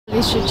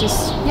we should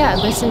just, yeah,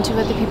 listen to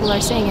what the people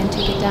are saying and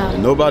take it down.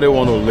 Nobody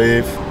want to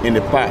live in the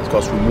past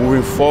because we're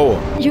moving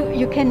forward.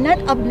 You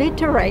cannot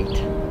obliterate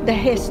the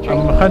history.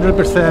 I'm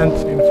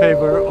 100% in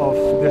favor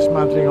of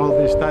dismantling all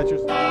these statues.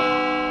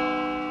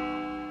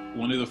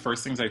 One of the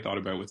first things I thought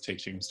about with Take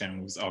James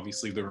Down was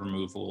obviously the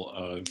removal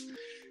of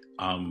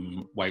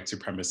white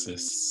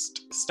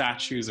supremacist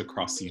statues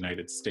across the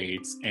United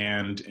States,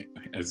 and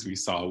as we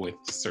saw with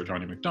Sir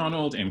John A.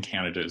 Macdonald, in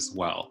Canada as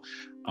well.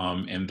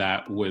 And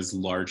that was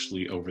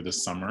largely over the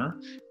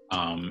summer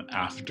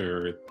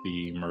after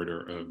the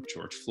murder of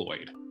George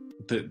Floyd.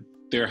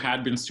 There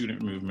had been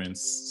student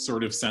movements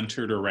sort of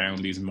centered around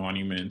these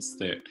monuments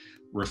that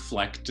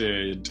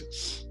reflected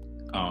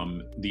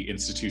the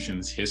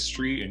institution's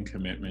history and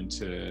commitment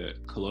to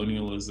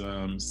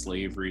colonialism,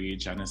 slavery,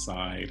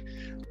 genocide,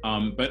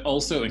 but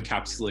also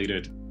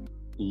encapsulated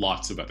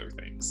lots of other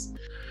things.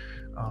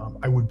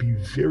 I would be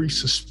very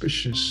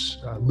suspicious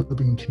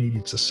living in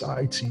Canadian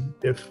society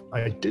if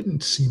I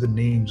didn't see the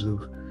names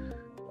of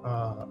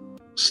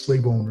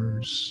slave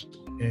owners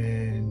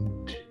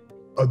and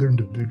other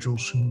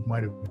individuals who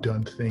might have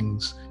done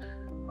things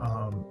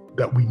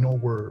that we know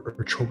were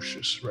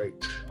atrocious, right?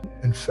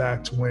 In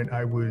fact, when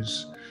I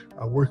was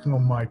working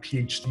on my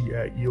PhD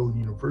at Yale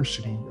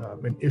University,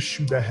 an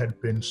issue that had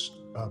been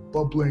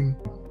bubbling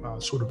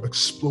sort of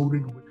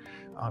exploded,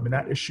 and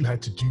that issue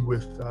had to do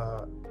with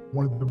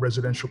one of the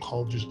residential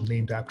colleges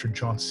named after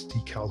John C.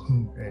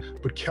 Calhoun.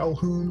 But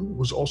Calhoun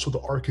was also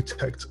the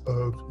architect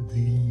of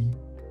the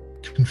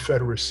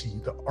Confederacy,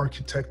 the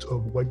architect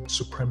of white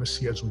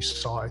supremacy as we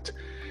saw it.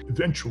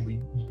 Eventually,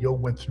 Yale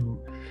went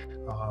through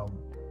a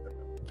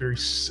very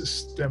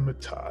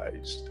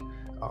systematized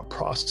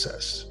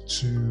process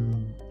to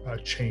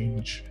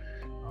change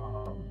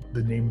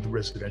the name of the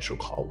residential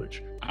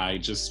college. I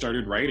just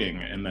started writing,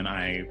 and then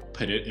I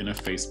put it in a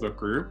Facebook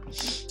group,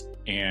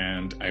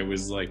 and I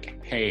was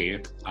like,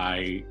 hey,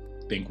 I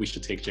think we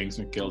should take James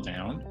McGill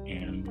down,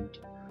 and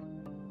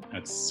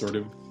that's sort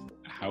of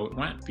how it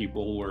went.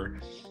 People were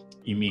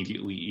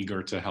immediately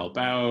eager to help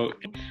out.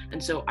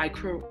 And so I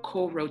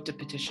co-wrote the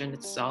petition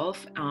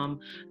itself,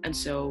 and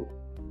so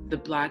the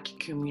Black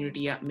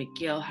community at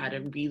McGill had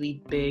a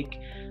really big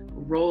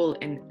role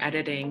in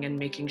editing and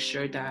making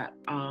sure that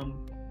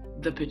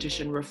the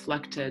petition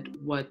reflected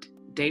what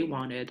they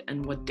wanted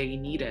and what they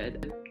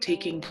needed.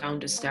 Taking down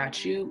the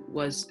statue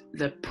was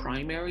the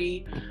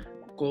primary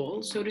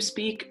goal, so to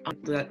speak.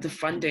 The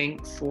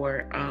funding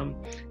for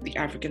the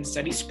African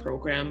Studies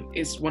program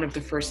is one of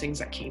the first things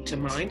that came to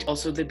mind.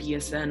 Also, the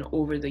BSN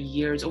over the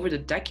years, over the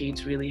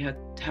decades, really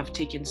have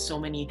taken so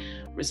many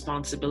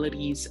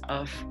responsibilities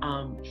of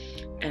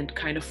and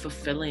kind of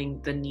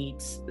fulfilling the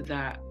needs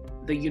that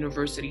the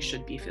university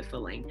should be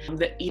fulfilling.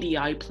 The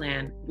EDI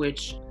plan,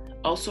 which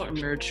also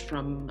emerged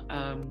from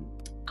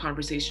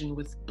conversation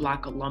with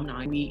Black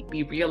alumni,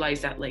 we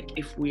realized that, like,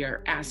 if we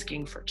are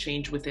asking for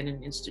change within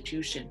an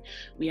institution,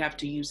 we have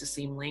to use the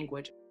same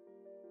language.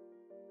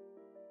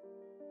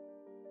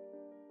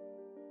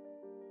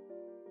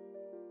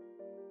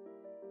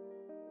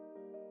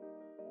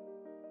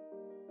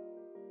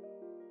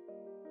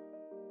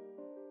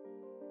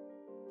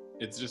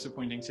 It's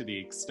disappointing to the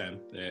extent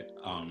that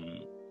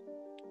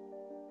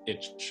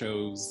it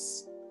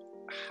shows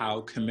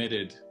how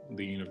committed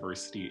the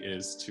university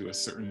is to a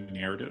certain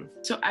narrative.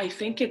 So I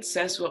think it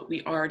says what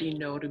we already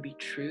know to be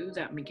true,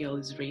 that McGill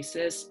is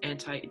racist,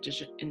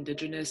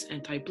 anti-indigenous,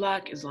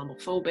 anti-Black,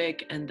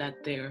 Islamophobic, and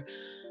that their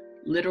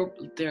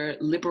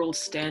liberal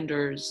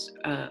standards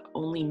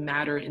only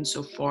matter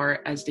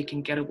insofar as they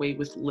can get away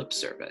with lip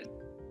service.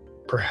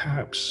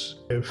 Perhaps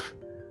if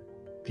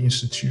the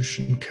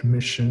institution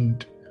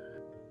commissioned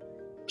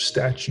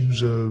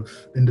statues of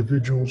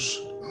individuals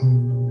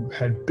who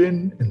had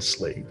been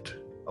enslaved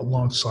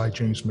alongside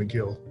James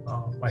McGill,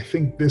 I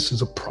think this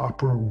is a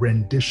proper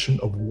rendition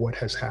of what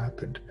has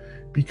happened,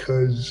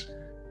 because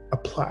a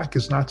plaque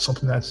is not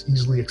something that's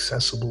easily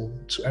accessible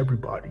to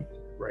everybody,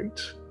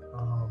 right?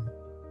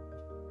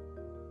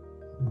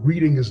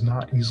 Reading is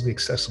not easily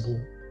accessible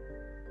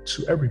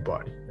to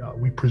everybody.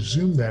 We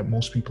presume that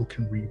most people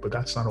can read, but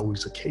that's not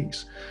always the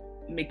case.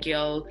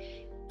 McGill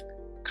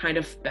kind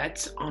of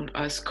bets on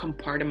us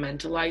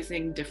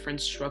compartmentalizing different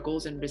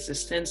struggles and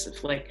resistance,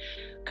 of like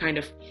kind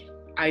of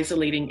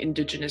isolating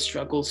indigenous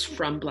struggles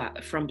from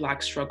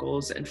black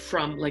struggles and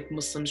from like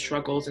Muslim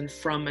struggles and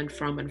from,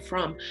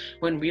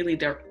 when really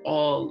they're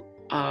all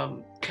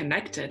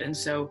connected. And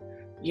so,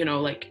 you know,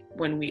 like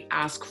when we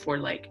ask for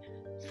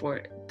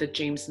the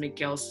James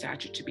McGill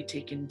statue to be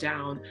taken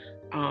down,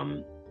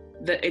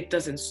 that it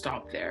doesn't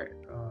stop there.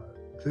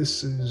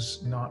 This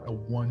is not a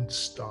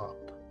one-stop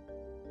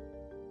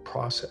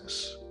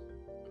process.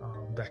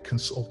 That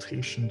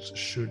consultations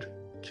should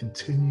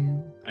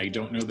continue. I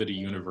don't know that a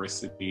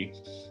university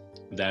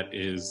that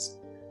is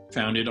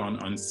founded on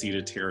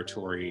unceded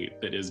territory,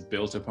 that is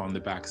built upon the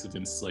backs of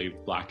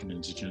enslaved Black and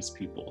Indigenous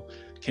people,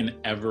 can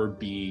ever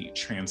be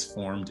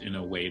transformed in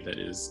a way that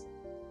is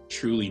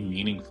truly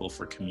meaningful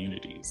for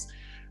communities.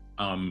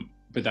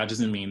 But that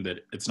doesn't mean that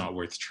it's not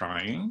worth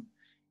trying.